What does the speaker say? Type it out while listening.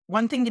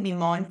one thing to be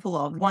mindful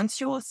of,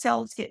 once your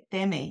cells get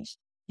damaged,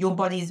 your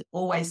body is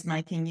always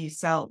making new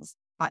cells.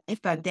 But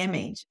if they're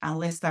damaged,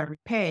 unless they're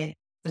repaired,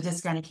 they're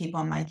just going to keep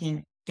on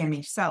making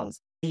damaged cells.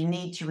 You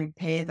need to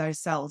repair those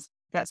cells.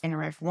 That's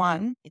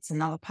NRF1. It's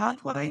another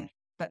pathway.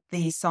 But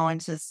the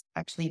scientists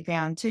actually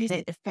found too that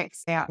it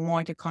affects our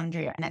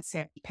mitochondria, and that's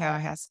our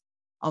powerhouse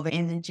of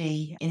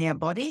energy in our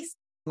bodies.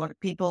 A lot of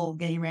people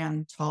getting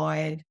around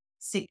tired,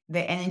 sick,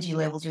 their energy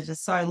levels are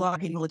just so low.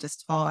 People are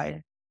just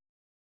tired.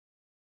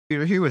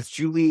 We're here with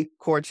Julie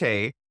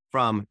Korte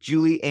from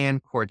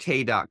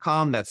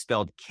julieannkorte.com. That's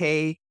spelled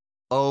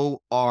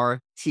Korte.com.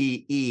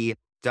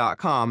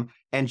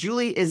 And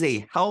Julie is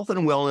a health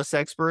and wellness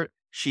expert.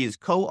 She's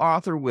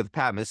co-author with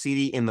Pat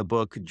Mesiti in the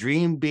book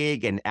Dream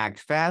Big and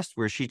Act Fast,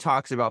 where she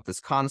talks about this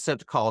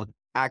concept called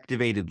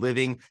activated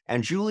living.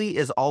 And Julie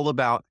is all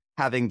about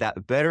having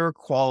that better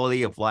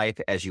quality of life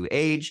as you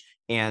age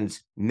and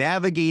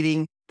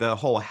navigating the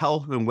whole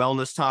health and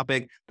wellness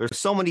topic. There's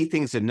so many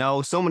things to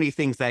know, so many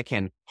things that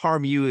can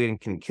harm you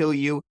and can kill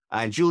you.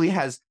 And Julie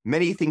has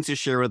many things to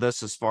share with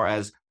us as far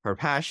as her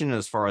passion,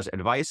 as far as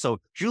advice. So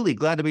Julie,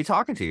 glad to be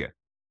talking to you.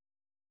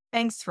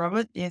 Thanks,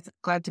 Robert. Yes,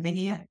 glad to be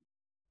here.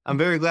 I'm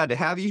very glad to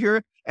have you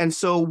here. And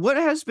so what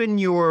has been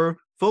your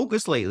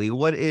focus lately?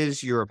 What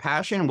is your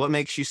passion? What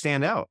makes you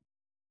stand out?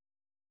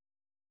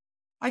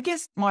 I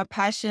guess my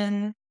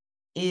passion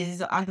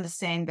is I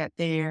understand that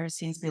there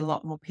seems to be a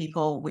lot more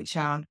people which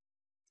are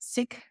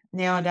sick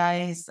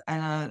nowadays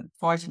and are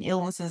fighting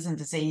illnesses and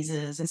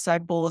diseases and so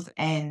forth.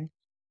 And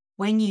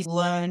when you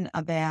learn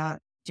about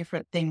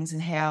different things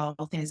and how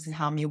things can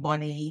harm your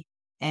body,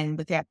 and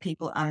without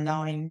people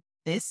unknowing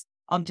this,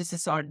 I've just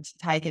decided to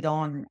take it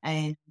on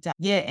and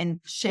and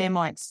share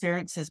my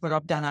experiences, what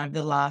I've done over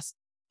the last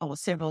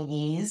several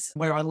years,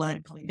 where I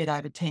learned probably a bit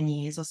over 10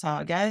 years or so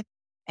ago,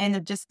 and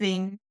have just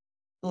been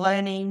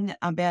learning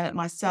about it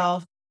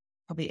myself,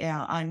 probably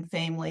our own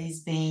families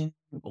being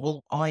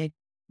what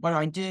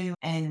I do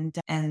and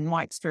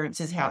my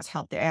experiences, how it's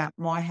helped out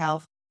my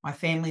health, my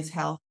family's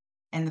health,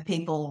 and the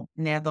people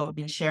now that I've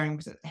been sharing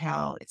with it,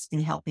 how it's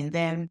been helping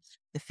them,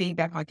 the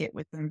feedback I get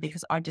with them,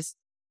 because I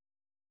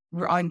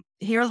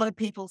hear a lot of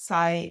people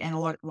say, and a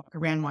lot like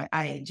around my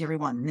age,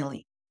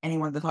 nearly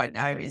anyone that I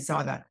know is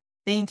either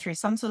been through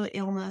some sort of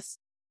illness,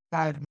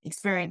 they've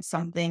experienced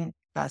something,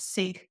 they're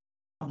sick,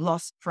 I've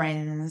lost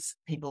friends,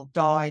 people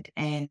died,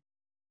 and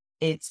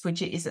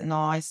which isn't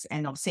nice.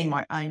 And I've seen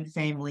my own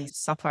family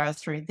suffer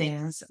through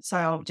things. So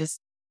I've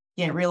just,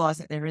 realize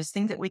that there is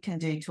things that we can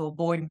do to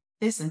avoid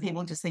this. And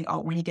people just think, oh,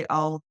 when you get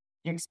old,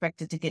 you're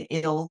expected to get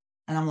ill.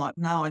 And I'm like,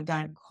 no, I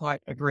don't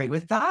quite agree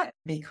with that,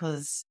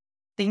 because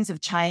things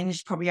have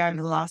changed probably over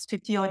the last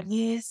 50 odd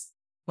years.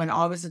 When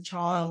I was a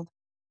child,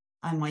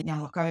 and like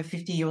over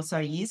 50 or so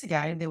years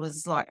ago, there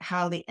was like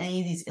hardly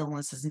any of these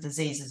illnesses and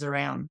diseases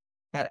around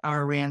that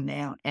are around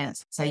now. And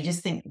so you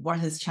just think, what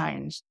has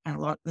changed? And a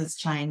lot that's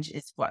changed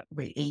is what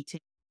we're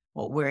eating,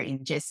 what we're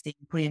ingesting,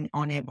 putting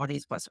on our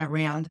bodies, what's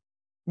around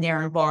in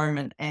our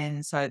environment.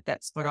 And so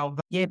that's what I've,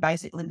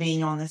 basically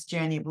been on this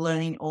journey of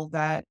learning all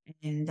that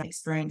and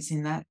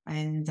experiencing that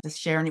and just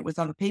sharing it with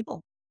other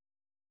people.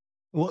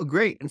 Well,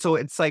 great. And so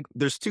it's like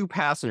there's two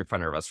paths in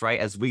front of us, right?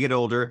 As we get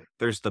older,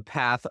 there's the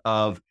path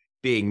of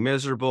being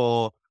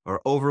miserable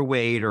or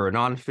overweight or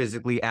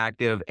non-physically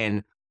active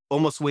and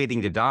almost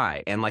waiting to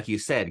die. And like you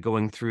said,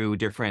 going through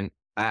different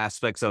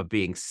aspects of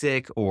being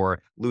sick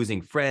or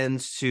losing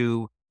friends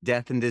to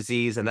death and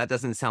disease. And that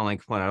doesn't sound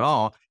like fun at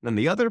all. And then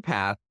the other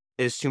path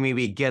is to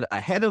maybe get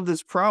ahead of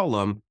this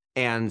problem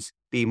and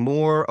be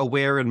more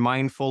aware and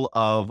mindful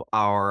of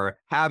our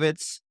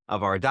habits,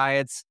 of our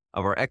diets,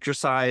 of our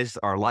exercise,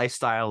 our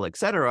lifestyle,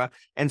 etc.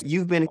 And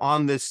you've been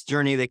on this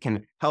journey that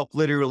can help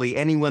literally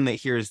anyone that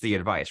hears the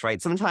advice,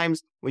 right?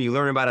 Sometimes when you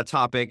learn about a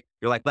topic,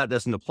 you're like, that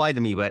doesn't apply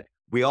to me, but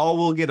we all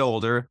will get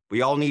older.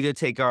 We all need to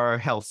take our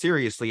health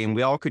seriously, and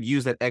we all could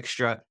use that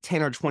extra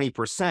 10 or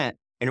 20%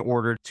 in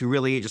order to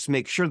really just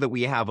make sure that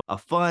we have a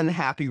fun,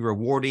 happy,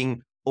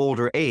 rewarding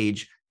older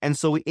age. And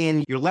so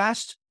in your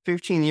last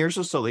 15 years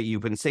or so that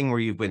you've been saying where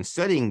you've been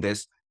studying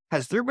this,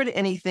 has there been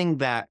anything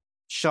that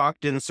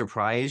shocked and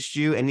surprised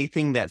you?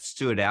 Anything that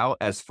stood out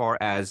as far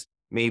as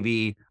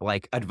maybe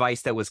like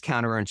advice that was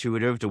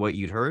counterintuitive to what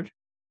you'd heard?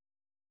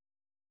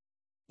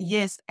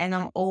 Yes, and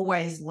I'm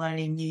always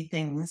learning new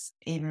things.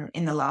 Even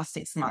in the last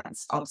 6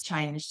 months, I've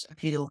changed a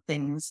few little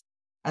things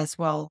as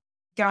well.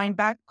 Going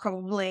back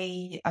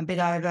probably a bit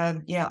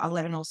over,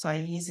 11 or so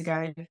years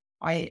ago,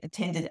 I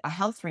attended a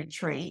health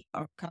retreat.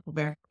 A couple of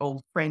our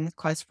old friends,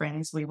 close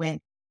friends, we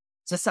went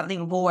to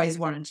something I've always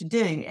wanted to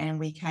do, and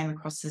we came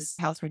across this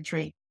health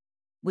retreat,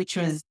 which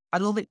was a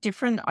little bit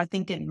different. I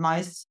think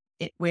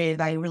where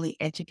they really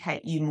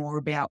educate you more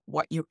about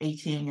what you're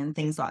eating and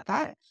things like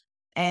that.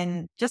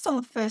 And just on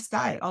the first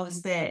day, I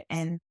was there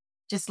and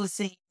just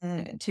listening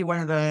to one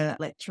of the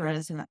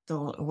lecturers and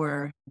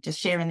were just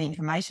sharing the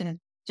information,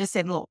 just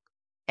said, look,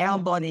 our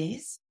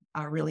bodies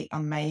are really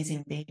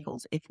amazing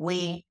vehicles. If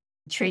we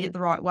treat it the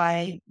right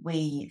way,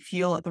 we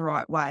fuel it the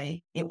right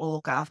way, it will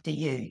look after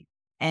you.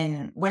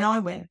 And when I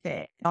went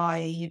there,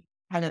 I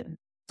had a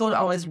thought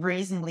I was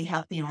reasonably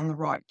healthy and on the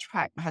right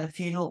track. I had a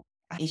few little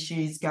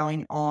issues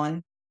going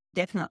on,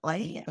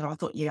 definitely, but I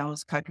thought, yeah, I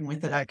was coping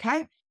with it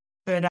okay.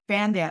 But I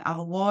found out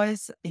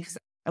otherwise because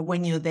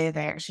when you're there,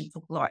 they actually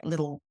took like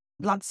little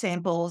blood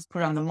samples,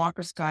 put it on the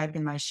microscope,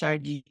 and they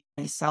showed you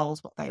your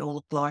cells, what they all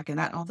looked like, and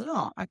that. And I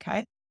thought, oh,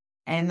 okay.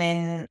 And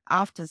then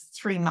after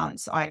 3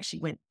 months, I actually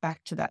went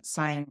back to that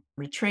same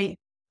retreat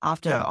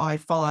after I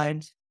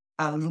followed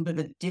a little bit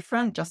of a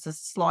different, just a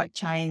slight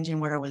change in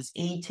where I was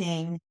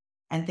eating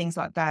and things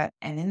like that.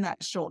 And in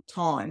that short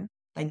time,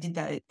 they did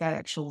that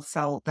actual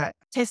cell, that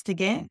test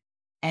again,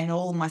 and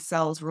all my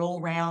cells were all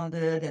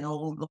rounded and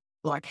all looked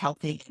like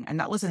healthy. And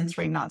that was in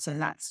 3 months.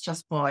 And that's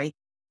just by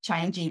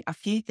changing a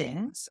few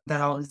things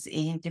that I was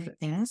eating different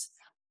things.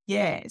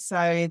 Yeah.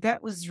 So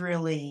that was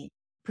really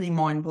pretty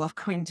mind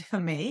blowing for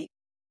me.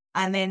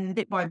 And then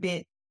bit by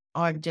bit,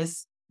 I've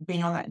just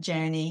been on that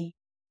journey.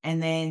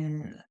 And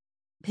then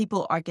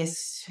people, I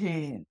guess,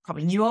 who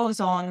probably knew I was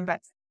on,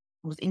 but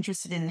was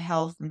interested in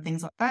health and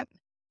things like that,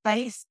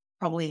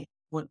 probably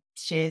would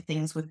share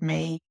things with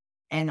me.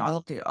 And I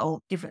looked at all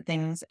different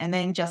things. And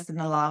then just in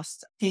the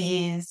last few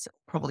years,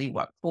 probably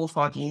 4 or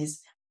 5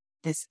 years,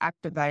 this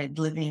activated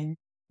living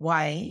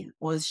way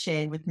was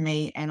shared with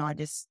me. And I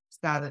just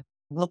started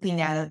looking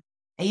at it.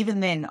 Even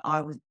then,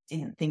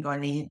 didn't think I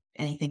needed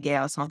anything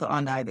else. I thought, oh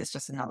no, there's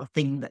just another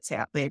thing that's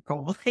out there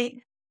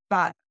probably.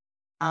 But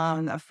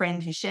a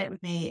friend who shared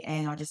with me,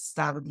 and I just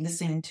started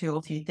listening to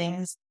a few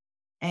things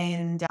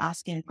and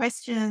asking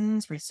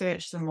questions,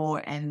 researched some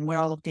more. And when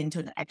I looked into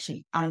it, I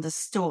actually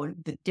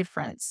understood the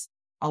difference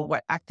of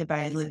what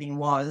activated living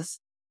was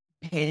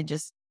compared to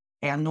just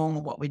our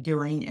normal, what we're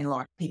doing. And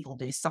like people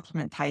do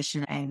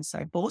supplementation and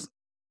so forth.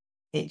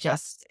 It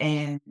just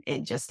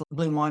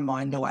blew my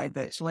mind away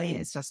virtually.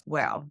 It's just,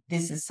 wow,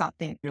 this is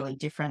something really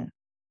different.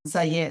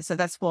 So yeah, so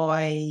that's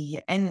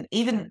why, and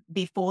even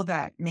before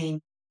that, I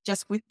mean,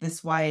 just with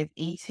this way of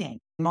eating,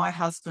 my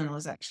husband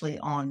was actually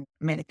on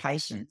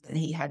medication and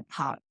he had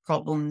heart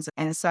problems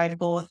and so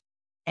forth.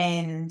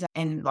 And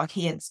like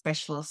he had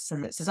specialists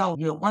and it says, oh,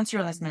 once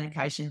you're on this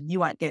medication, you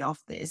won't get off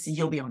this.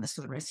 You'll be on this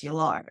for the rest of your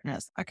life. And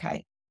it's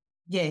okay.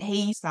 Yeah,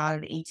 he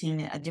started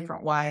eating a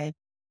different way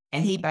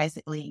and he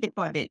basically bit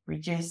by bit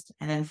reduced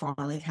and then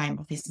finally came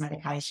off his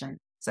medication.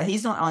 So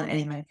he's not on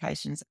any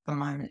medications at the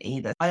moment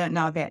either. I don't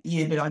know about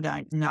you, but I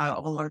don't know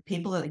of a lot of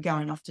people that are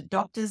going off to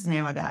doctors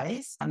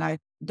nowadays. I know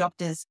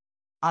doctors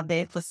are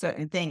there for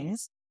certain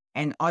things,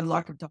 and I'd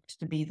like a doctor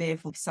to be there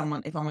for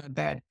someone if I'm in a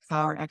bad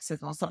car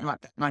accident or something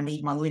like that and I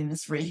need my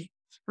limbs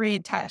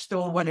reattached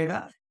or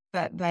whatever,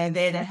 that they're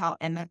there to help,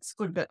 and that's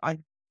good. But I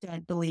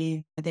don't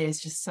believe there's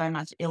just so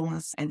much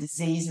illness and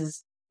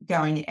diseases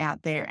going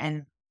out there.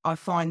 And I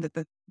find that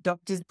the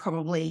doctors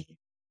probably,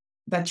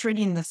 they're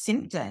treating the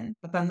symptom,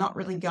 but they're not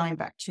really going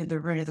back to the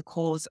root of the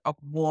cause of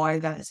why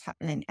that is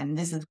happening. And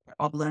this is what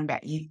I've learned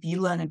about you. You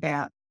learn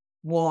about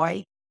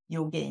why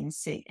you're getting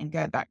sick and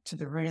go back to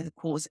the root of the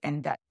cause.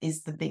 And that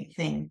is the big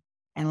thing.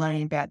 And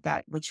learning about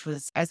that, which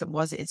was, as it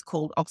was, it's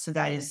called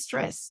oxidative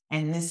stress.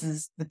 And this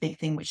is the big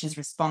thing, which is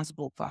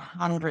responsible for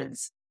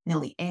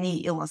nearly any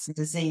illness and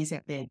disease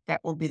out there.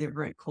 That will be the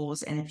root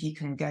cause. And if you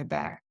can go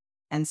back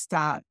and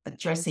start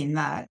addressing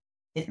that,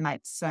 it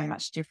makes so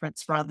much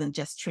difference rather than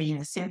just treating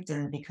a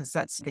symptom, because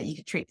that's that you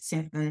could treat the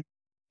symptom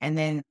and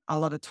then a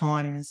lot of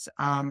times,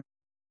 and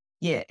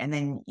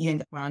then you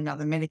end up on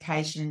another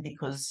medication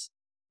because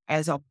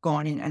as I've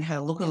gone in and had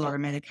a look at a lot of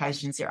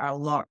medications, there are a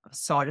lot of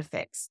side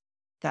effects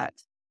that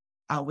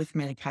are with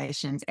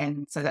medications.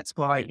 And so that's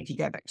why if you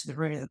go back to the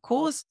root of the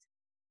cause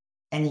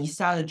and you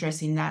start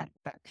addressing that,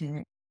 that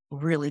can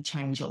really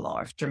change your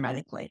life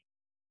dramatically.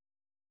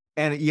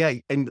 And yeah,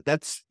 and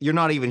that's, you're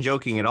not even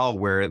joking at all,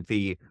 where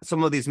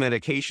some of these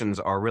medications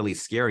are really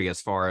scary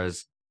as far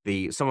as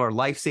some are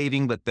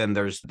life-saving, but then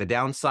there's the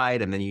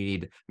downside, and then you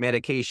need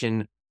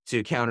medication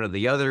to counter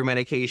the other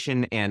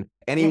medication. And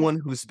Yeah. anyone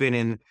who's been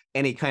in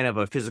any kind of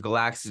a physical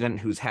accident,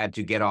 who's had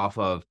to get off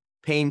of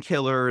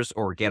painkillers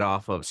or get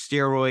off of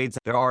steroids,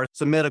 there are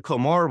some medical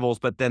marvels,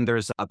 but then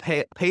there's a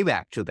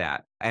payback to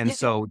that. And Yeah.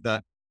 so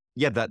the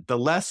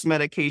less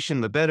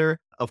medication, the better.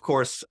 Of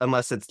course,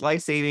 unless it's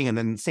life-saving. And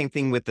then same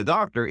thing with the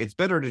doctor. It's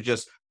better to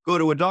just go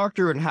to a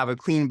doctor and have a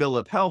clean bill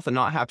of health and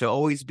not have to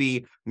always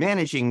be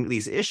managing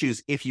these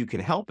issues if you can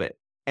help it.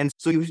 And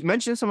so you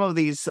mentioned some of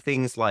these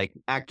things like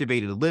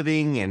activated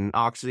living and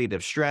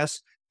oxidative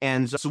stress.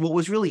 And so what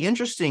was really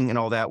interesting in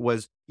all that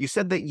was you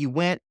said that you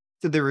went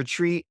to the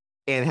retreat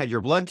and had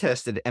your blood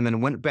tested and then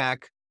went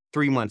back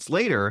 3 months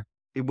later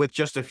with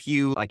just a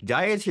few like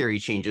dietary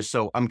changes.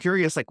 So I'm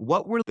curious, like,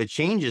 what were the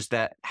changes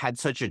that had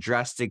such a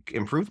drastic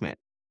improvement?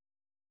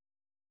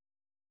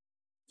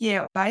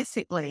 Yeah,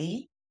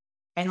 basically,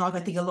 and like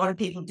I think a lot of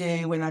people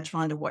do when they're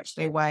trying to watch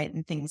their weight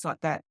and things like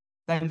that,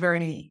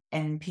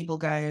 and people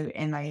go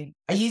and they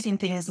are using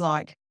things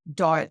like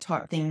diet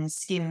type things,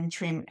 skin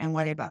trim and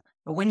whatever.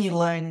 But when you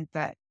learn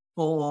that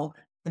for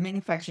the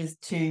manufacturers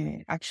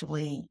to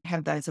actually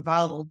have those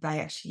available, they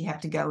actually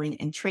have to go in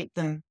and treat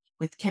them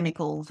with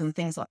chemicals and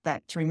things like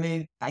that to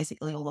remove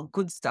basically all the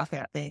good stuff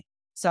out there.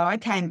 So I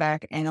came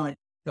back and I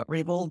got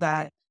rid of all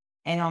that.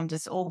 And I'm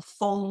just all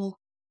full,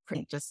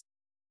 just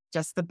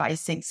the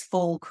basics,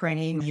 full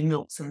cream, your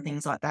milks and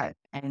things like that,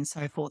 and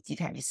so forth. You'd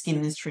have your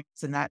skimmers,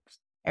 strips and that.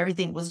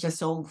 Everything was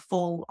just all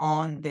full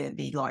on. There'd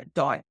be like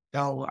diet,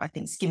 I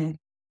think skim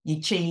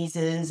your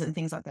cheeses and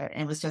things like that.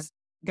 And it was just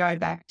go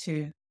back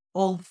to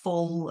all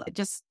full,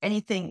 just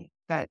anything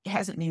that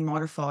hasn't been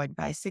modified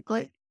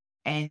basically.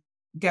 And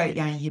go,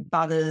 your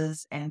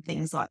butters and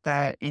things like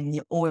that, and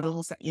your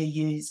oils that you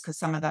use, because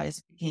some of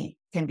those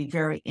can be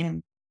very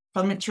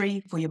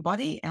inflammatory for your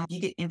body. And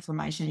you get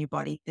inflammation in your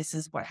body, this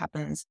is what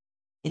happens.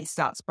 It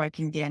starts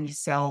breaking down your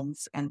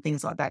cells and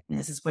things like that. And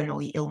this is when all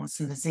the illness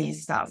and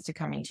disease starts to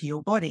come into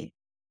your body.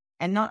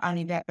 And not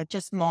only that, but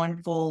just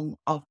mindful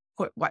of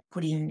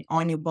putting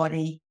on your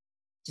body,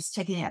 just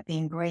checking out the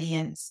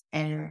ingredients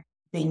and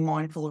being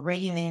mindful of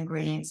reading the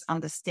ingredients,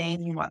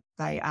 understanding what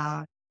they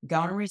are,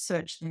 go and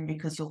research them,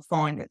 because you'll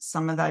find that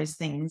some of those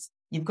things,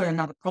 you've got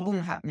another problem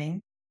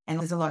happening, and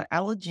there's a lot of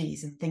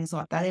allergies and things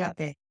like that out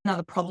there.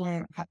 Another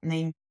problem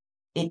happening,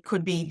 it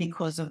could be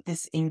because of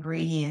this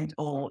ingredient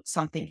or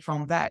something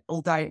from that,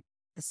 although at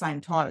the same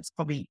time, it's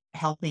probably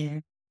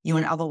helping you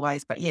in other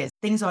ways. But yes,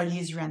 things I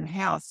use around the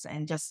house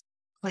and just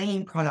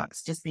cleaning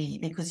products, just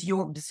because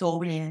you're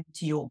absorbing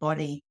into your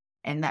body,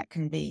 and that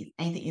can be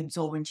anything you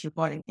absorb into your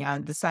body.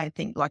 The same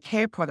thing like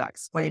hair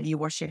products, whatever you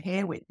wash your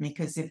hair with,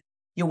 because if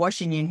you're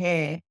washing your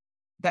hair,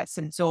 that's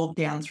absorbed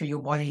down through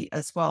your body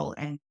as well.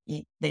 And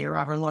there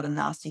are a lot of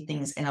nasty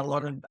things in a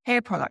lot of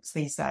hair products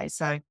these days.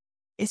 So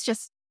it's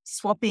just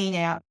swapping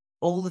out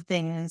all the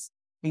things,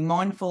 be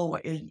mindful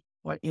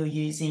what you're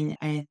using,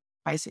 and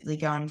basically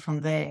going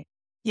from there.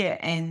 Yeah,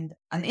 and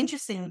an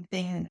interesting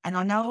thing, and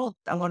I know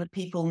a lot of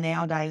people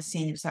nowadays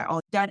seem to say,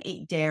 "Oh, don't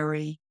eat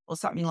dairy," or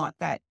something like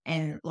that.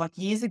 And like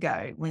years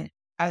ago, when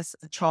as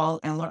a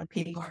child, and a lot of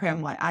people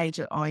around my age,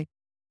 I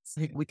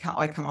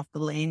come off the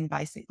land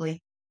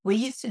basically. We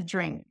used to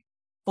drink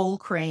full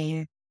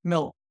cream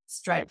milk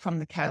straight from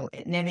the cattle.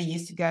 It never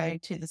used to go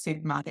to the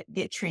supermarket,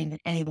 get treated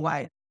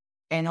anyway.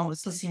 And I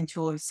was listening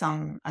to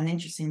an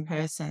interesting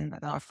person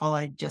that I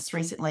followed just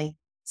recently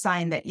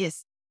saying that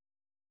yes,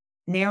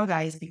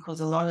 nowadays, because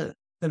a lot of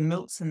the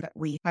milks and that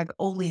we have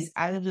all these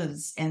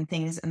additives and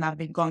things, and they've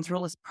been gone through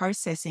all this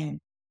processing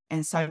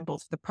and so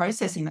forth. The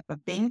processing that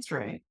they've been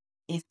through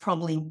is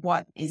probably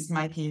what is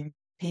making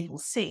people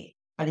sick.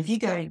 But if you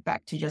go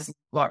back to just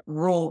like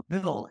raw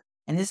milk,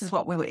 and this is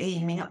what we were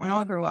eating. I mean, when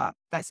I grew up,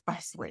 that's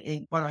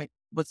basically what I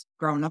was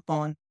growing up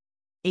on.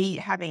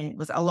 Having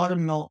was a lot of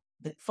milk,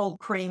 the full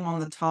cream on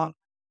the top.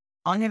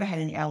 I never had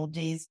any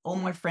allergies. All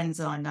my friends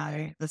that I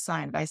know, the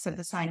same. They said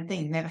the same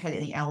thing, never had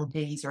any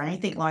allergies or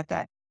anything like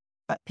that.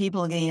 But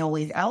people are getting all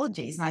these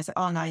allergies. And I said,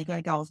 oh, no, you got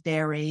to go with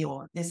dairy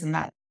or this and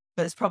that.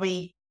 But it's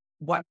probably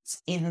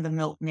what's in the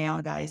milk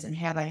nowadays and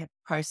how they have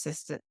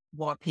processed it,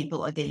 why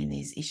people are getting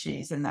these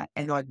issues and that.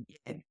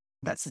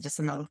 That's just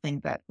another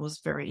thing that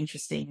was very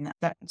interesting.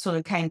 That sort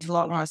of came to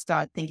light when I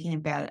started thinking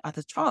about it as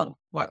a child,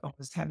 what I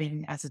was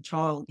having as a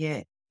child.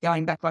 Yeah,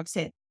 going back, like I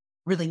said,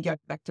 really go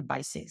back to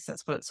basics.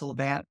 That's what it's all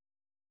about.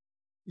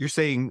 You're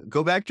saying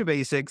go back to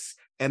basics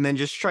and then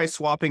just try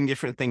swapping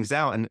different things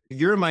out. And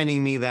you're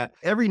reminding me that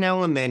every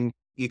now and then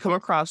you come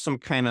across some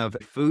kind of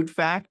food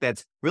fact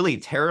that's really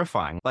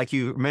terrifying. Like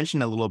you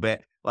mentioned a little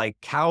bit, like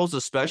cows,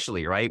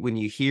 especially, right? When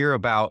you hear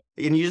about,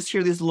 and you just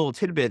hear these little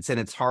tidbits and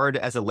it's hard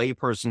as a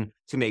layperson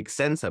to make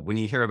sense of when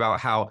you hear about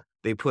how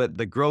they put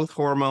the growth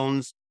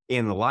hormones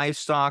in the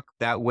livestock.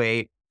 That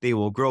way they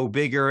will grow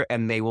bigger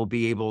and they will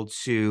be able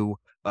to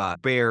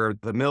bear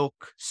the milk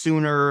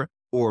sooner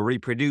or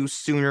reproduce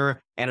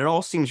sooner. And it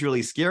all seems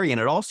really scary. And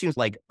it all seems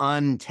like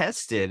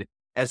untested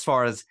as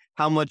far as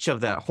how much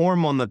of that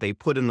hormone that they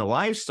put in the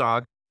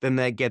livestock, then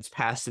that gets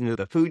passed into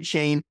the food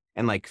chain.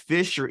 And like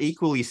fish are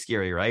equally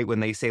scary, right? When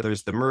they say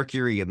there's the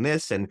mercury in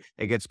this and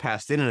it gets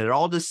passed in, and it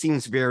all just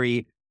seems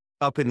very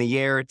up in the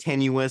air,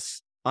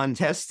 tenuous,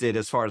 untested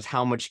as far as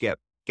how much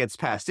gets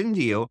passed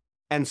into you.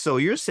 And so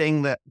you're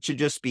saying that to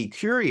just be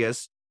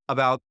curious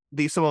about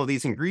some of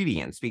these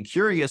ingredients, be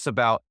curious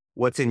about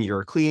what's in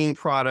your cleaning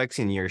products,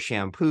 in your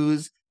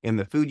shampoos, in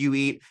the food you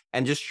eat,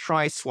 and just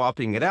try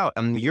swapping it out.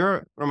 And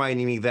you're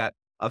reminding me that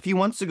a few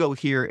months ago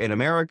here in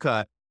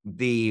America,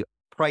 the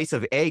price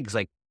of eggs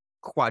like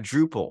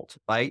quadrupled,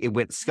 right? It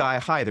went sky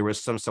high. There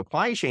was some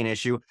supply chain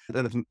issue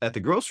at the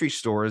grocery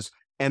stores.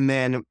 And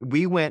then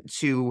we went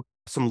to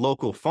some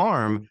local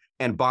farm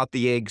and bought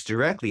the eggs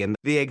directly. And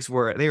the eggs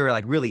were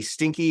like really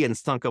stinky and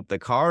stunk up the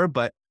car,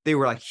 but they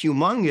were like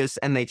humongous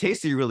and they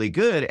tasted really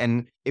good.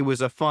 And it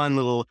was a fun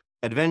little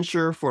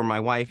adventure for my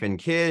wife and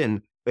kid.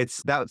 And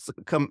that's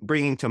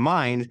bringing to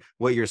mind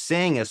what you're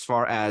saying as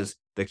far as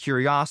the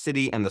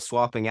curiosity and the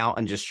swapping out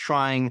and just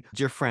trying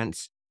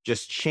different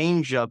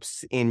change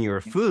ups in your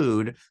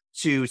food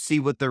to see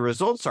what the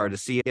results are, to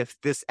see if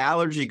this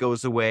allergy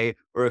goes away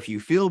or if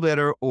you feel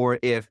better or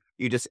if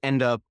you just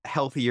end up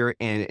healthier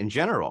in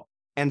general.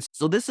 And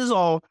so this is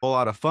all a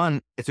lot of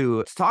fun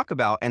to talk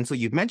about. And so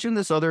you've mentioned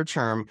this other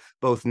term,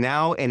 both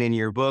now and in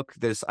your book,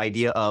 this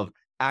idea of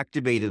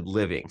activated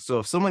living. So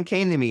if someone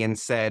came to me and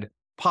said,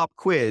 pop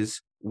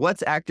quiz,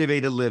 What's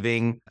activated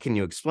living? Can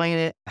you explain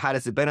it? How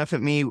does it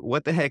benefit me?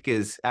 What the heck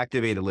is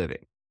activated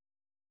living?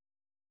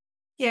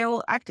 Yeah,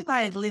 well,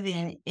 activated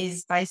living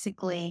is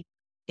basically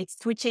it's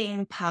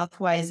switching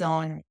pathways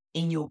on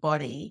in your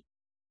body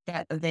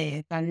that are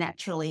there. They're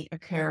naturally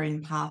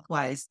occurring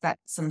pathways that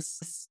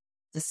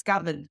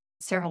discovered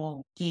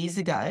several years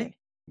ago.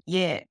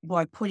 Yeah,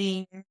 by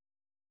putting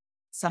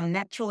some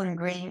natural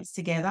ingredients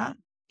together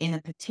in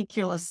a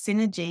particular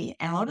synergy,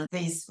 and a lot of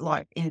these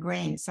like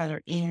ingredients that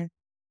are in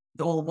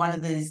or one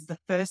of these, the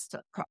first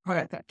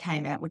product that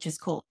came out, which is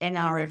called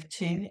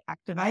NRF2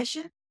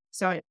 activation.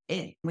 So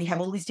we have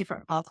all these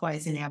different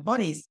pathways in our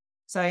bodies.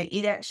 So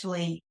it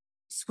actually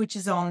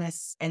switches on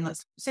this, and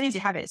as soon as you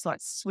have it, it's like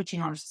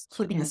switching on,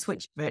 flipping a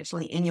switch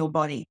virtually in your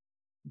body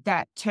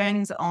that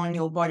turns on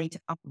your body to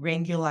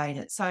upregulate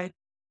it. So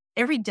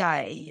every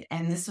day,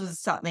 and this was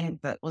something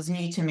that was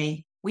new to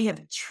me, we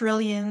have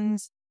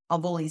trillions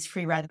of all these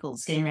free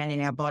radicals getting around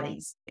in our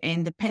bodies.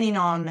 And depending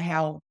on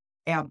how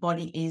our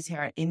body is, how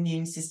our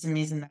immune system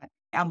is, and that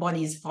our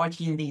body is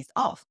fighting these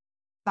off.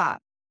 But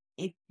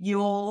if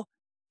you're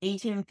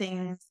eating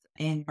things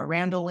and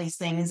around all these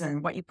things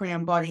and what you put in your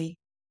body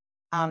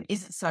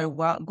isn't so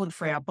well good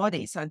for our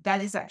body. So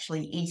that is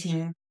actually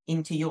eating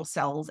into your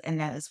cells and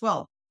that as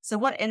well. So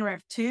what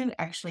NRF2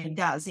 actually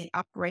does, it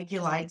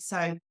upregulates.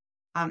 So,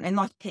 and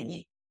like,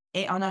 I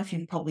don't know if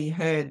you've probably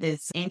heard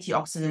there's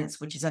antioxidants,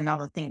 which is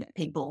another thing that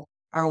people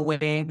are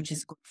aware, which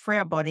is good for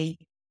our body.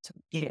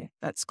 Yeah,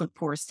 that's good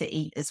for us to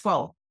eat as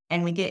well.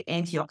 And we get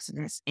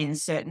antioxidants in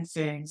certain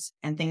foods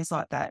and things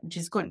like that, which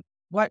is good.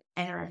 What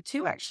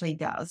NRF2 actually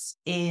does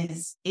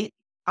is it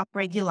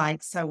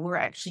upregulates. So we're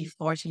actually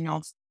fighting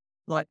off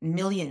like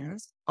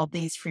millions of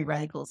these free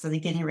radicals. So they're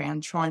getting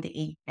around trying to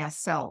eat our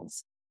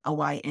cells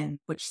away, and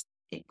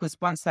because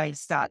once they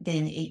start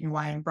getting eaten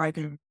away and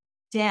broken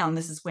down,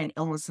 this is when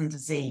illness and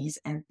disease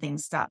and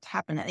things start to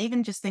happen. And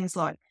even just things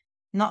like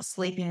not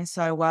sleeping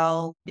so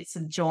well, bits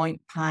of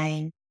joint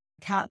pain,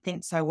 can't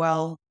think so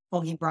well,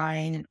 foggy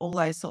brain, and all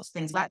those sorts of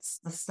things. That's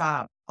the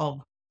start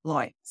of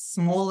like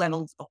small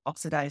levels of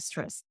oxidative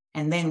stress.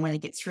 And then when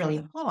it gets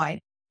really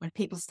high, when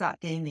people start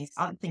getting these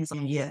other things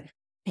on your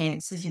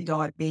cancers, your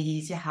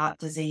diabetes, your heart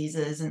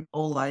diseases, and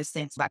all those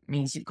things, that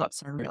means you've got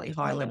some really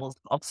high levels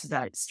of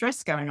oxidative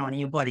stress going on in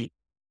your body.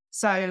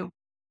 So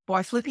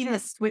by flipping the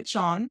switch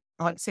on,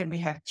 like I said, we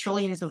have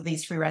trillions of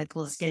these free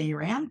radicals getting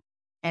around,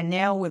 and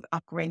now we've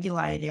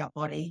upregulated our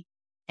body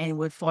and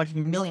we're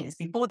fighting millions.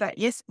 Before that,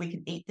 yes, we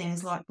could eat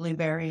things like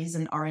blueberries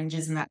and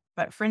oranges and that.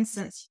 But for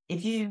instance,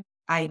 if you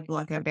ate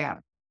like about,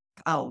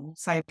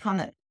 say a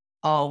punnet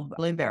of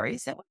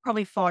blueberries, that would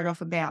probably fight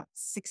off about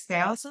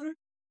 6,000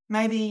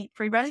 maybe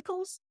free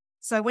radicals.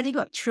 So when you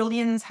got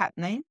trillions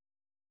happening,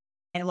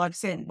 and like I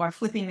said, by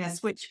flipping a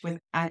switch with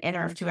an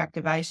NRF2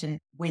 activation,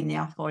 we're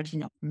now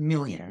fighting off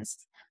millions.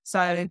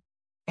 So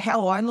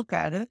how I look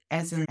at it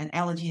as an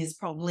analogy is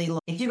probably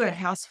like if you've got a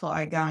house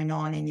fire going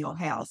on in your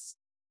house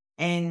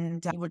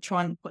and you were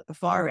trying to put the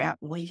fire out,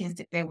 well, you can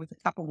sit there with a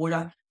cup of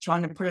water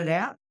trying to put it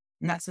out.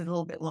 And that's a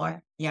little bit like,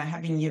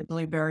 having your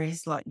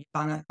blueberries, like your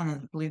bun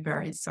of the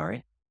blueberries,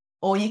 sorry.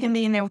 Or you can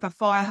be in there with a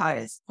fire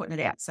hose putting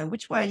it out. So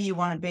which way do you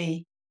want to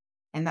be?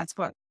 And that's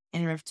what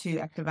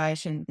NRF2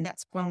 activation,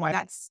 that's one way.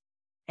 That's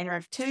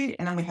NRF2.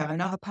 And then we have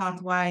another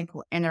pathway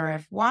called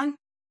NRF1,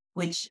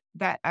 which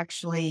that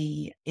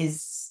actually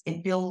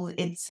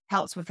it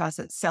helps with us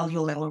at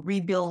cellular level,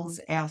 rebuilds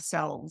our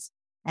cells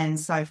and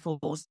so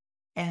forth.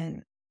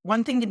 And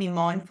one thing to be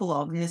mindful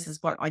of, and this is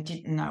what I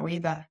didn't know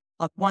either,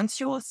 like once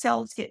your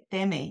cells get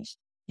damaged,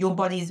 your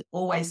body is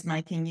always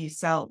making new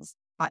cells.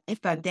 But if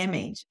they're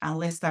damaged,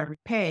 unless they're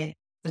repaired,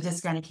 they're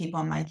just going to keep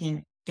on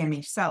making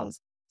damaged cells.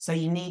 So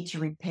you need to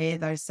repair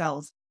those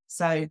cells.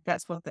 So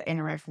that's what the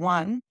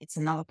NRF1, it's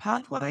another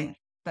pathway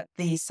that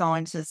the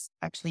scientists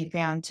actually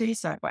found too.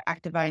 So we're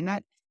activating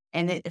that,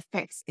 and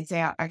it's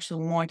our actual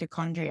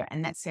mitochondria,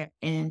 and that's our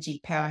energy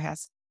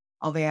powerhouse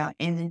of our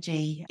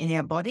energy in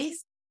our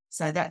bodies.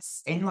 So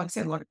and like I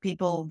said, a lot of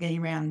people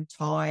getting around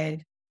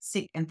tired,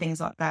 sick and things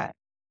like that.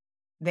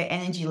 Their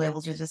energy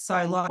levels are just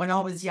so low. When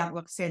I was young,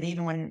 like I said,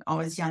 even when I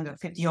was younger,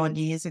 50 odd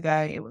years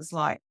ago, it was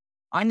like,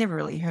 I never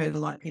really heard a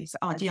lot of people say,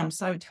 oh, gee, I'm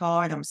so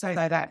tired. I'm so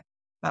that.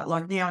 But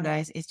like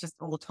nowadays, it's just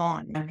all the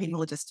time.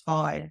 People are just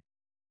tired,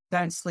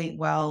 don't sleep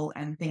well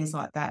and things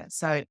like that.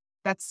 So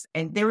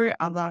and there are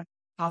other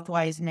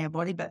pathways in our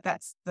body, but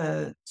that's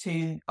the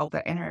two of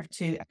the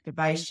NRF2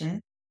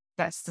 activation.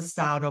 That's the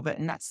start of it.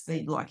 And that's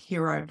the like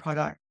hero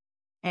product.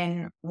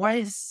 And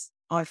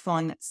I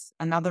find that's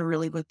another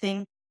really good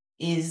thing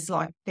is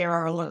like there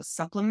are a lot of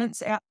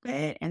supplements out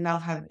there and they'll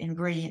have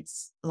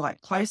ingredients like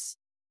close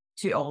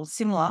to or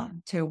similar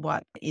to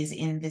what is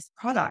in this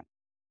product,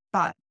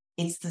 but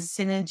it's the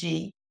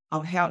synergy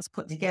of how it's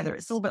put together.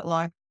 It's a little bit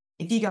like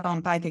if you go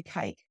and bake a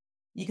cake,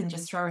 you can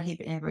just throw a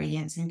heap of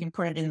ingredients and you can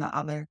put it in the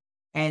oven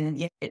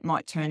and it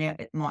might turn out,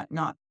 it might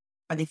not.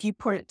 But if you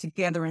put it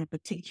together in a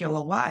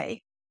particular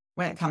way,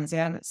 when it comes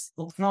out, it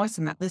looks nice.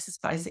 And this is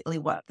basically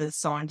what the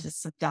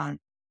scientists have done.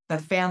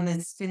 They've found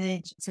this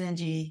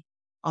synergy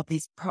of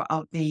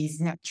these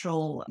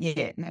natural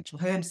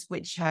herbs,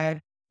 which have,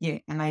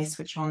 and they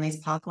switch on these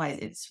pathways.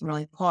 It's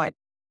really quite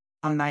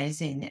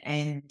amazing.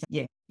 And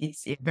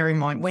it's very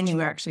mind when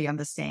you actually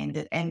understand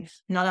it. And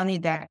not only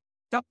that,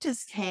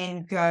 doctors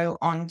can go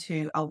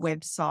onto a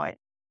website,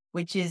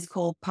 which is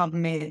called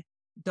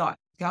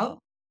pubmed.gov.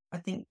 I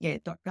think,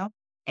 .gov.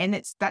 And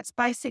it's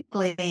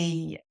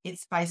basically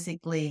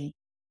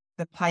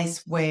the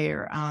place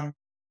where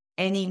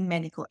any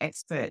medical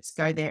experts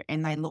go there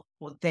and they look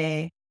for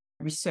their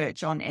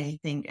research on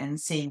anything and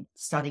see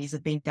studies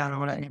have been done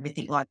on it and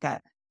everything like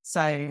that.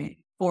 So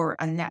for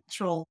a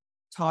natural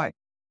type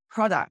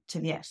product to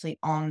be actually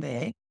on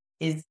there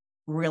is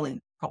really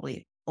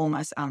probably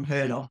almost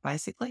unheard of,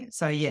 basically.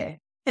 So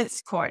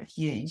it's quite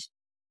huge.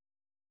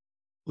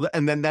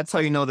 And then that's how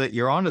you know that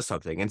you're onto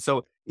something. And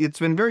so it's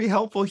been very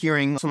helpful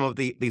hearing some of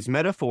these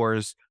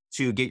metaphors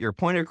to get your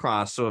point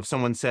across. So if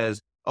someone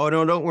says, "Oh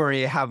no, don't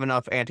worry, I have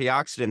enough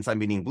antioxidants.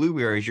 I'm eating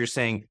blueberries," you're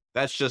saying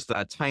that's just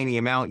a tiny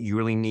amount. You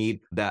really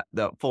need that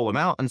full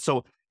amount. And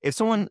so if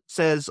someone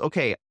says,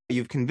 "Okay,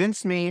 you've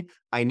convinced me.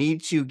 I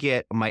need to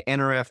get my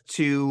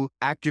NRF2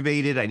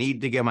 activated. I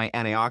need to get my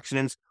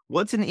antioxidants."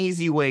 What's an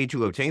easy way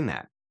to obtain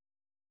that?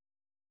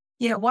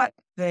 Yeah, what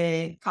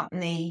the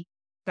company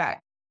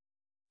that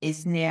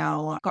is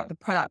now got the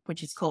product,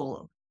 which is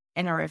called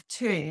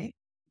NRF2,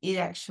 it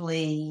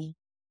actually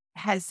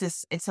has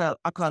this,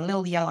 I've got a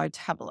little yellow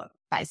tablet,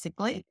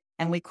 basically,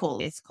 and it's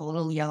called a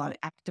little yellow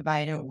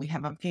activator. We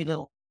have a few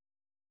little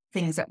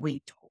things that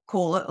we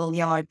call it, a little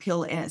yellow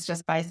pill, and it's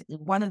just basically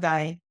one a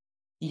day.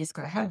 You just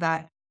got to have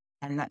that,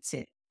 and that's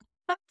it.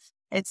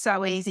 It's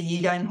so easy.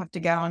 You don't have to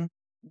go and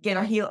get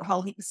a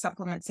whole heap of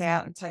supplements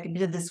out and take a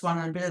bit of this one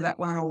and a bit of that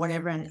one or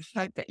whatever and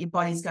hope that your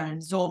body's going to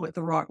absorb it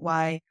the right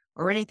way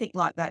or anything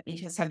like that. You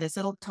just have this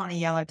little tiny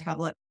yellow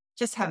tablet,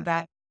 just have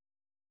that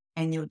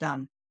and you're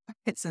done.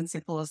 It's as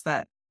simple as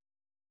that.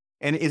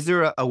 And is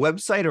there a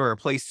website or a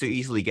place to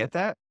easily get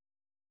that?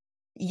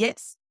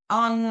 Yes.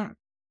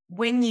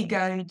 When you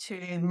go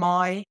to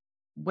my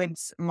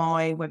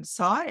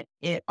website,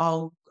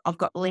 I've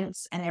got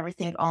links and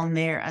everything on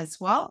there as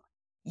well.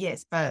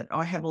 Yes, but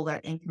I have all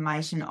that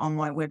information on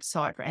my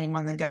website for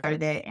anyone that go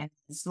there, and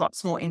there's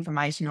lots more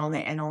information on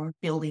there, and I'm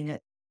building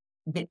it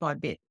bit by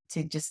bit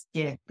to just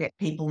get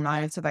people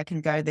know so they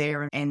can go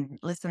there and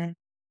listen.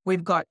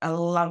 We've got a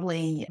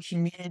lovely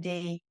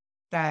community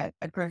that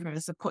a group of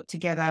us have put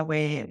together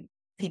where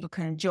people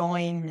can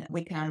join.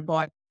 We can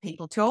invite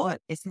people to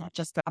it. It's not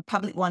just a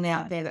public one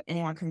out there that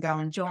anyone can go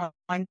and join.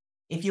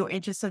 If you're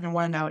interested and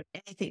want to know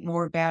anything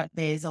more about,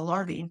 there's a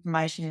lot of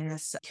information in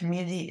this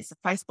community. It's a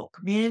Facebook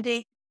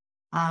community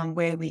and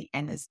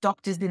there's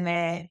doctors in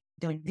there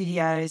doing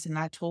videos and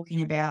they're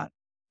talking about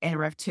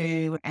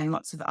NRF2 and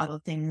lots of other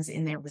things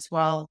in there as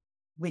well,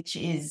 which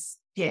is,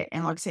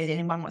 and like I said,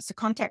 anyone wants to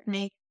contact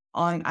me,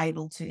 I'm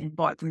able to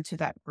invite them to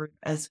that group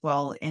as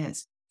well. And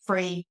it's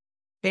free,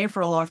 there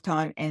for a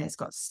lifetime, and it's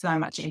got so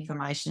much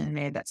information in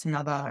there. That's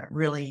another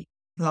really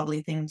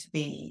lovely thing to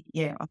be,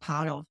 a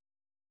part of.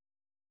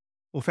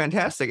 Well,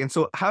 fantastic. And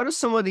so how does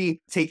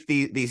somebody take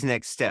these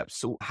next steps?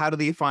 So how do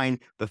they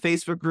find the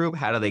Facebook group?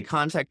 How do they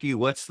contact you?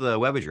 What's the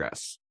web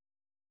address?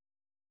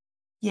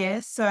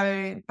 Yeah,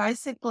 so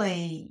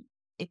basically,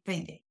 at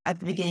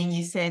the beginning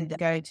you said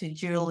go to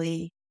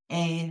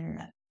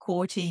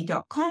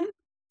julieannkorte.com.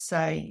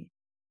 So,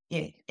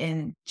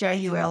 and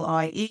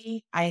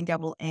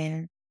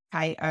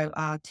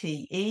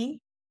JULIEANNKORTE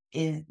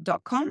is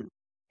 .com.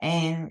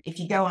 And if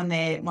you go on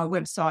there, my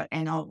website,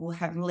 and I will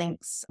have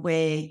links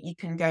where you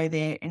can go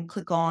there and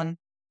click on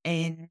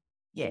and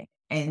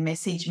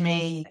message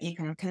me. You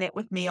can connect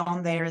with me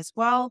on there as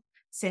well.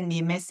 Send me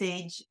a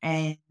message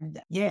and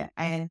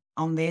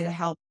I'm there to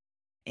help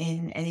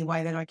in any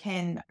way that I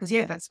can.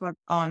 Because that's what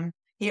I'm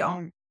here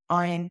on.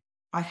 I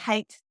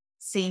hate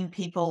seeing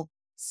people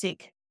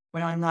sick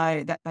when I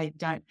know that they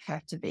don't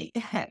have to be.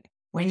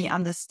 When you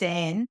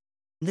understand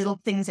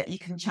little things that you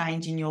can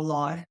change in your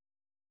life,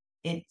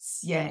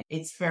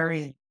 it's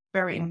very,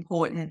 very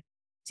important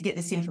to get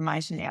this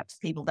information out to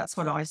people. That's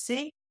what I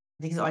see,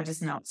 because I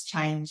just know it's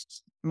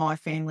changed our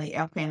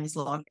family's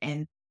life,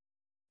 and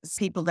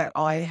people that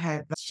I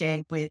have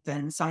shared with,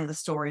 and some of the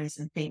stories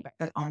and feedback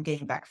that I'm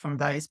getting back from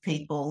those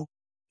people,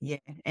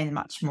 and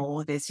much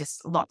more. There's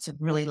just lots of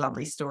really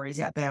lovely stories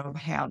out there of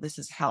how this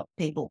has helped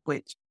people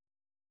which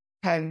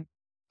are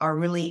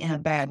really in a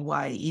bad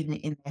way, even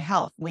in their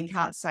health. We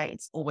can't say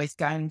it's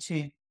going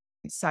to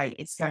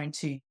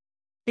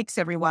fix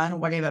everyone or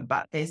whatever,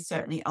 but there's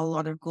certainly a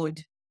lot of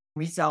good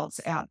results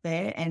out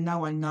there, and no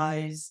one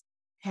knows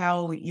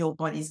how your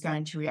body's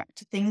going to react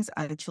to things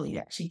until you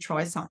actually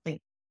try something.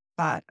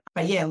 But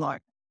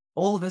like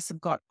all of us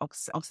have got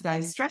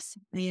oxidative stress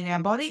in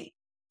our body.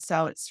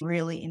 So it's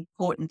really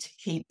important to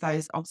keep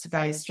those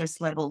oxidative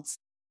stress levels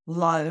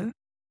low,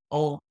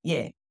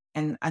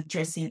 and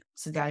addressing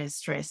oxidative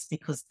stress,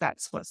 because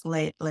that's what's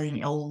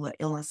leading all the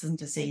illnesses and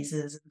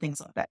diseases and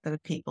things like that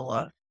people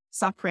are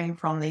suffering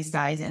from these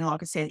days. And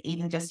like I said,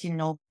 even just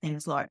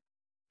things like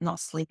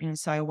not sleeping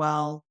so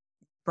well,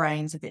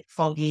 brain's a bit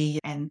foggy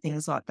and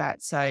things like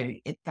that. So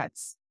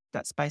that's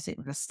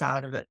basically the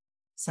start of it.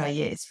 So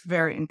yeah, it's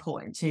very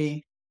important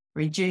to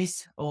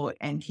reduce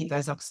and keep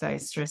those oxidative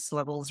stress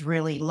levels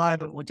really low,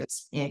 but we'll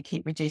just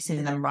keep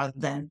reducing them rather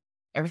than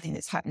everything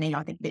that's happening.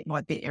 I think bit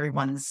by bit, the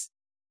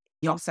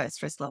oxidative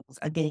stress levels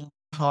are getting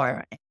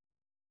higher.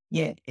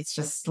 Yeah, it's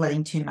just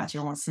letting too much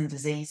illness and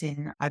disease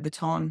in over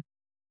time.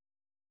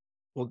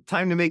 Well,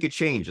 time to make a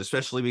change,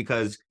 especially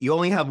because you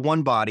only have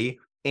one body.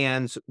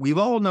 And we've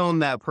all known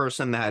that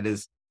person that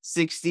is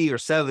 60 or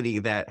 70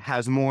 that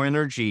has more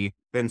energy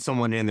than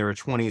someone in their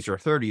 20s or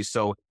 30s.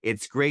 So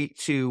it's great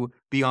to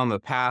be on the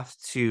path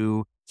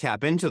to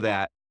tap into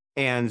that.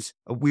 And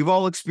we've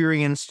all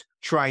experienced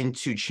trying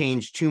to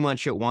change too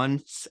much at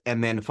once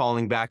and then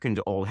falling back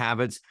into old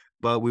habits.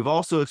 But we've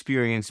also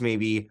experienced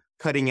maybe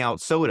cutting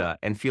out soda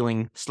and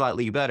feeling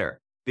slightly better,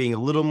 being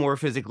a little more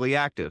physically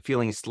active,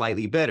 feeling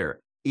slightly better,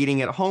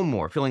 eating at home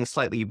more, feeling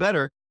slightly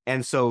better.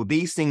 And so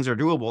these things are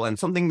doable. And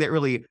something that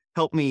really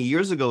helped me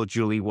years ago,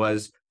 Julie,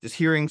 was just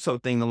hearing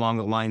something along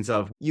the lines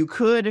of, you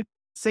could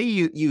say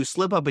you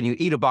slip up and you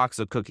eat a box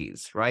of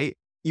cookies, right?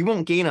 You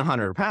won't gain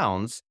 100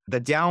 pounds. The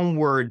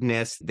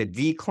downwardness, the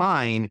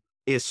decline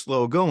is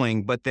slow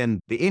going, but then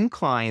the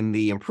incline,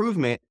 the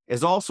improvement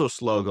is also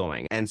slow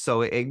going. And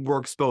so it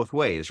works both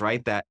ways,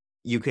 right? That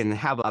you can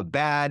have a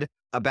bad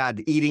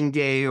eating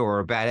day or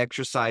a bad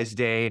exercise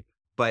day,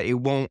 but it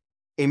won't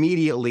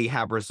immediately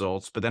have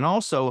results. But then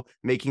also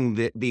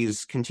making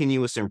these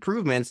continuous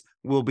improvements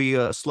will be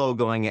slow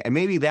going. And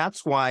maybe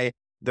that's why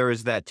there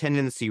is that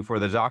tendency for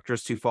the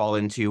doctors to fall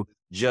into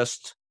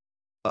just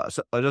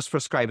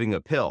prescribing a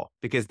pill,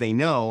 because they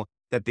know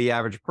that the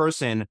average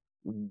person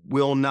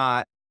will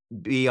not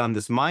be on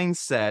this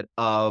mindset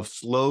of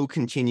slow,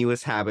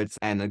 continuous habits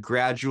and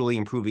gradually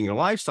improving your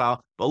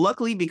lifestyle. But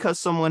luckily, because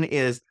someone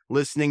is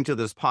listening to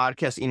this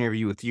podcast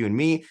interview with you and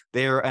me,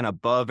 they're an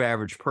above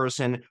average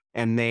person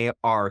and they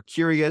are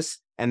curious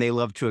and they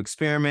love to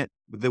experiment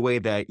the way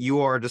that you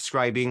are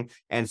describing.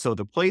 And so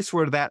the place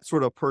where that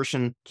sort of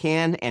person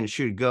can and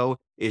should go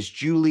is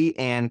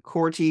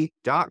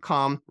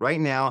julieannkorte.com right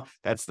now.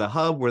 That's the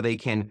hub where they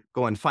can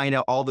go and find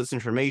out all this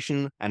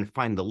information and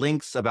find the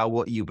links about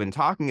what you've been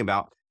talking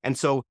about. And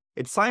so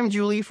it's time,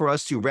 Julie, for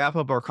us to wrap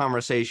up our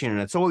conversation.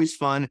 And it's always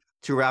fun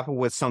to wrap up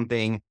with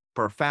something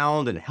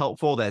profound and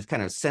helpful that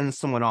kind of sends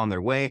someone on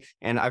their way.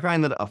 And I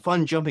find that a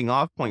fun jumping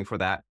off point for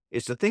that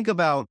is to think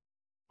about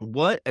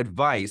what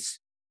advice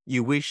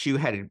you wish you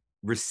had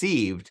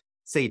received,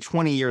 say,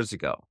 20 years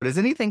ago. But does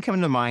anything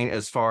come to mind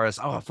as far as,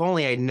 oh, if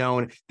only I'd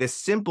known this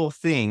simple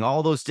thing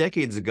all those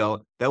decades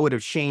ago, that would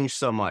have changed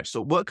so much?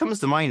 So what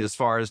comes to mind as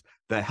far as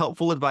the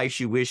helpful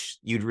advice you wish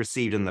you'd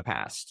received in the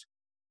past?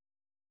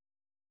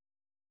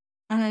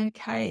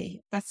 Okay,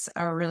 that's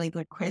a really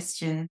good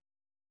question.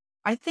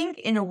 I think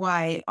in a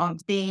way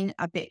I've been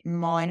a bit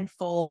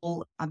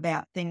mindful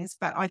about things,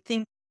 but I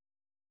think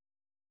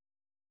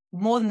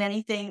more than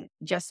anything,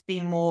 just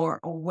be more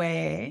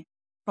aware,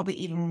 probably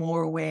even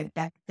more aware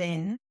back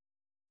then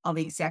of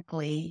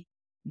exactly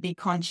be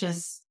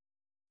conscious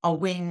of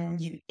when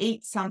you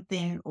eat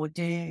something or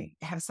do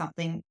have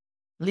something,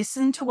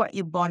 listen to what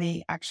your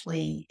body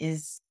actually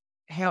is,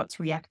 how it's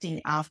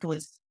reacting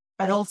afterwards,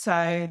 but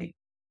also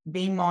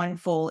be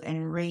mindful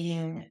and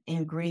reading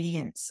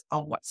ingredients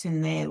of what's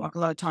in there. Like a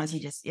lot of times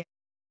you just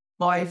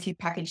buy a few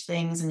packaged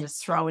things and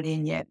just throw it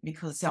in,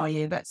 because, oh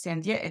yeah, that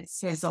sounds, it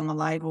says on the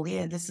label,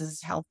 this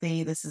is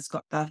healthy, this has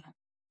got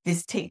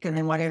this tick and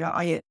then whatever,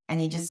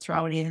 and you just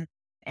throw it in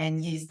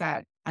and use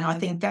that. And I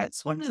think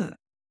that's that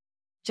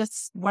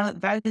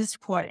is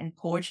quite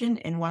important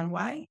in one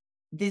way.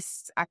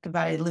 This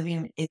activated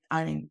living is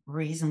only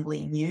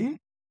reasonably new.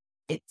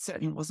 It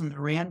certainly wasn't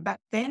around back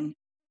then.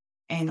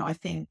 And I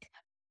think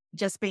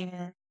just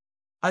being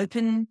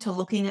open to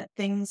looking at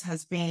things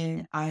has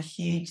been a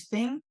huge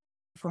thing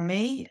for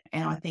me.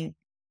 And I think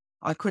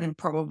I couldn't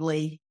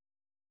probably,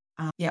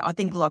 I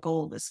think like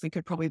all of us, we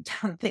could probably have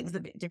done things a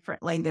bit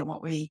differently than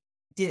what we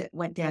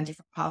went down a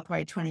different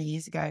pathway 20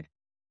 years ago.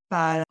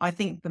 But I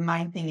think the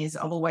main thing is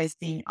I've always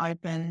been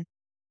open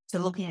to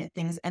looking at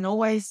things, and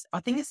always,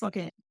 I think it's like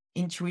an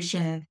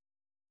intuition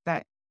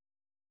that,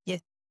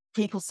 yes,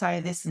 people say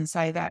this and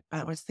say that, but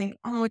I always think,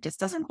 oh, it just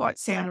doesn't quite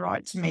sound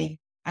right to me.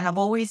 And I've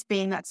always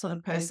been that sort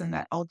of person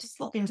that I'll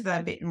just look into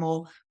that a bit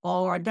more,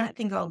 or I don't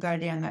think I'll go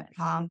down that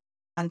path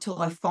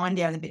until I find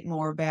out a bit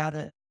more about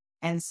it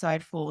and so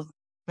forth.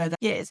 But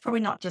it's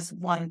probably not just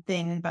one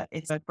thing, but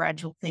it's a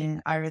gradual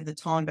thing over the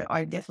time. But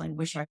I definitely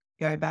wish I could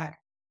go back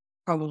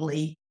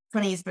probably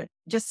 20 years, but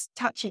just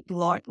touch it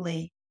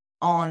lightly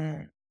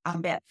on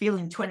about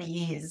feeling 20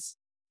 years.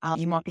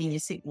 You might be in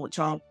your which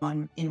I'm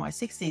in my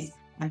 60s.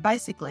 And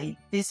basically,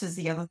 this is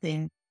the other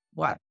thing,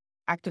 what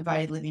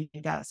activated living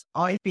does.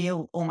 I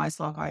feel almost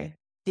like I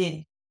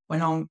did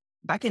when I'm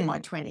back in my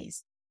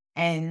 20s.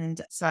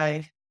 And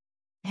so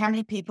how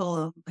many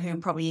people who are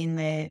probably in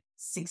their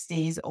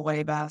 60s or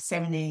whatever,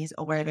 70s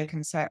or whatever,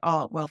 can say,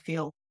 oh, well,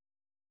 feel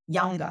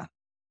younger?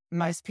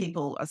 Most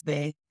people, as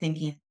they're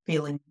thinking,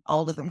 feeling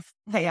older than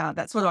they are.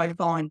 That's what I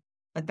find.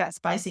 But that's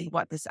basically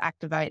what this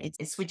activate.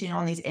 It's switching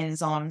on these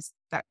enzymes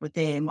that were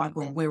there, like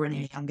when we were in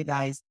our younger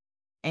days.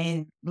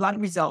 And blood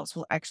results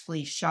will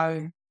actually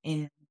show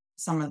in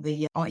some of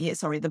the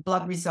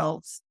blood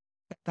results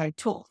that they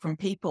took from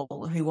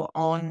people who were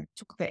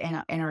took the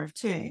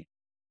NRF2.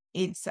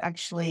 It's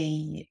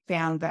actually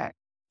found that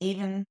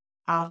even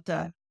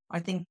after, I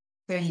think,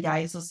 30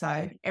 days or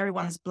so,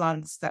 everyone's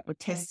bloods that were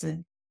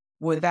tested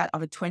were that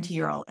of a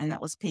 20-year-old. And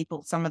that was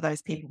people, some of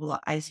those people were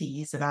like 80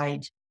 years of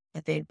age,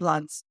 but their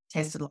bloods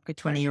tested like a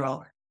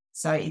 20-year-old.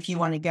 So if you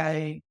want to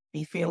go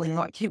be feeling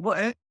like you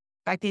were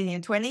back in your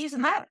 20s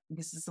and that,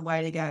 this is the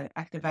way to go,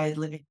 activated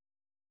living.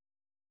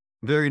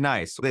 Very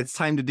nice. It's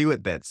time to do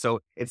it then. So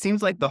it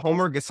seems like the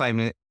homework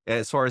assignment,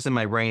 as far as in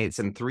my brain, it's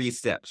in 3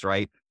 steps,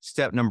 right?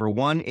 Step number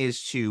 1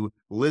 is to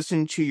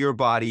listen to your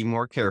body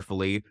more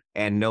carefully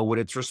and know what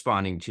it's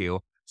responding to.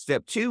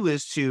 Step 2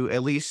 is to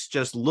at least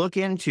just look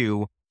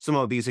into some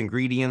of these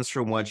ingredients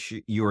from what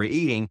you are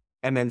eating.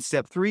 And then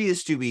step 3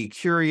 is to be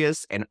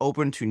curious and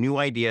open to new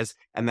ideas.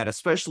 And that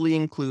especially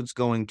includes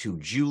going to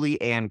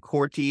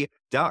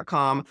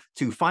julieannkorte.com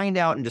to find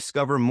out and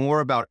discover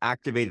more about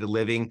activated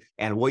living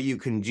and what you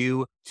can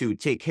do to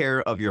take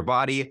care of your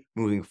body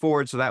moving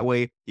forward. So that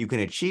way you can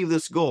achieve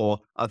this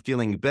goal of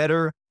feeling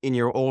better in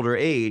your older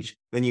age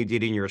than you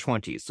did in your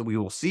 20s. So we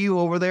will see you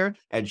over there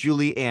at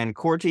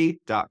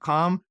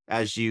julieannkorte.com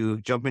as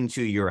you jump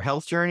into your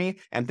health journey.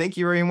 And thank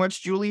you very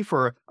much, Julie,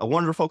 for a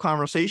wonderful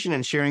conversation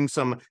and sharing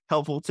some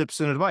helpful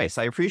tips and advice.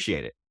 I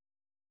appreciate it.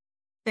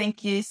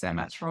 Thank you so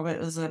much, Robert. It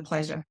was a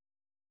pleasure.